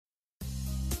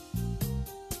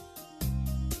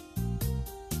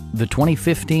The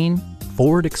 2015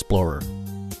 Ford Explorer.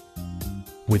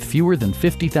 With fewer than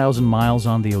 50,000 miles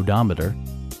on the odometer,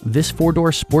 this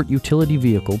four-door sport utility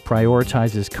vehicle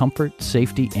prioritizes comfort,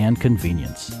 safety, and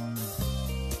convenience.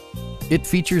 It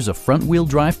features a front-wheel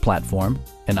drive platform,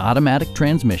 an automatic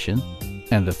transmission,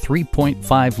 and a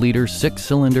 3.5-liter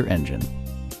six-cylinder engine.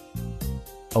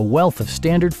 A wealth of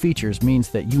standard features means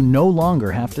that you no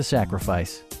longer have to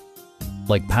sacrifice,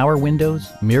 like power windows,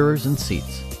 mirrors and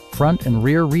seats, front and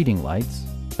rear reading lights,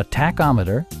 a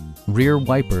tachometer, rear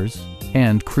wipers,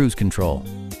 and cruise control.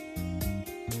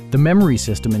 The memory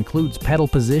system includes pedal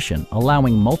position,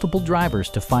 allowing multiple drivers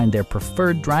to find their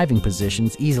preferred driving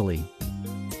positions easily.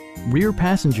 Rear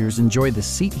passengers enjoy the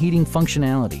seat heating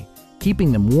functionality,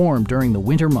 keeping them warm during the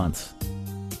winter months.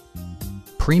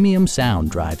 Premium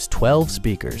sound drives 12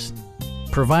 speakers,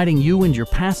 providing you and your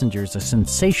passengers a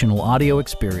sensational audio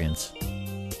experience.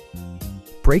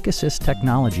 Brake assist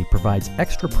technology provides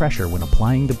extra pressure when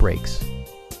applying the brakes.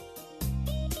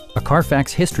 A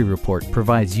Carfax history report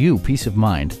provides you peace of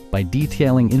mind by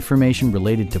detailing information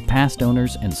related to past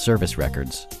owners and service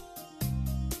records.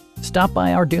 Stop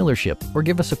by our dealership or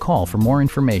give us a call for more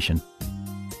information.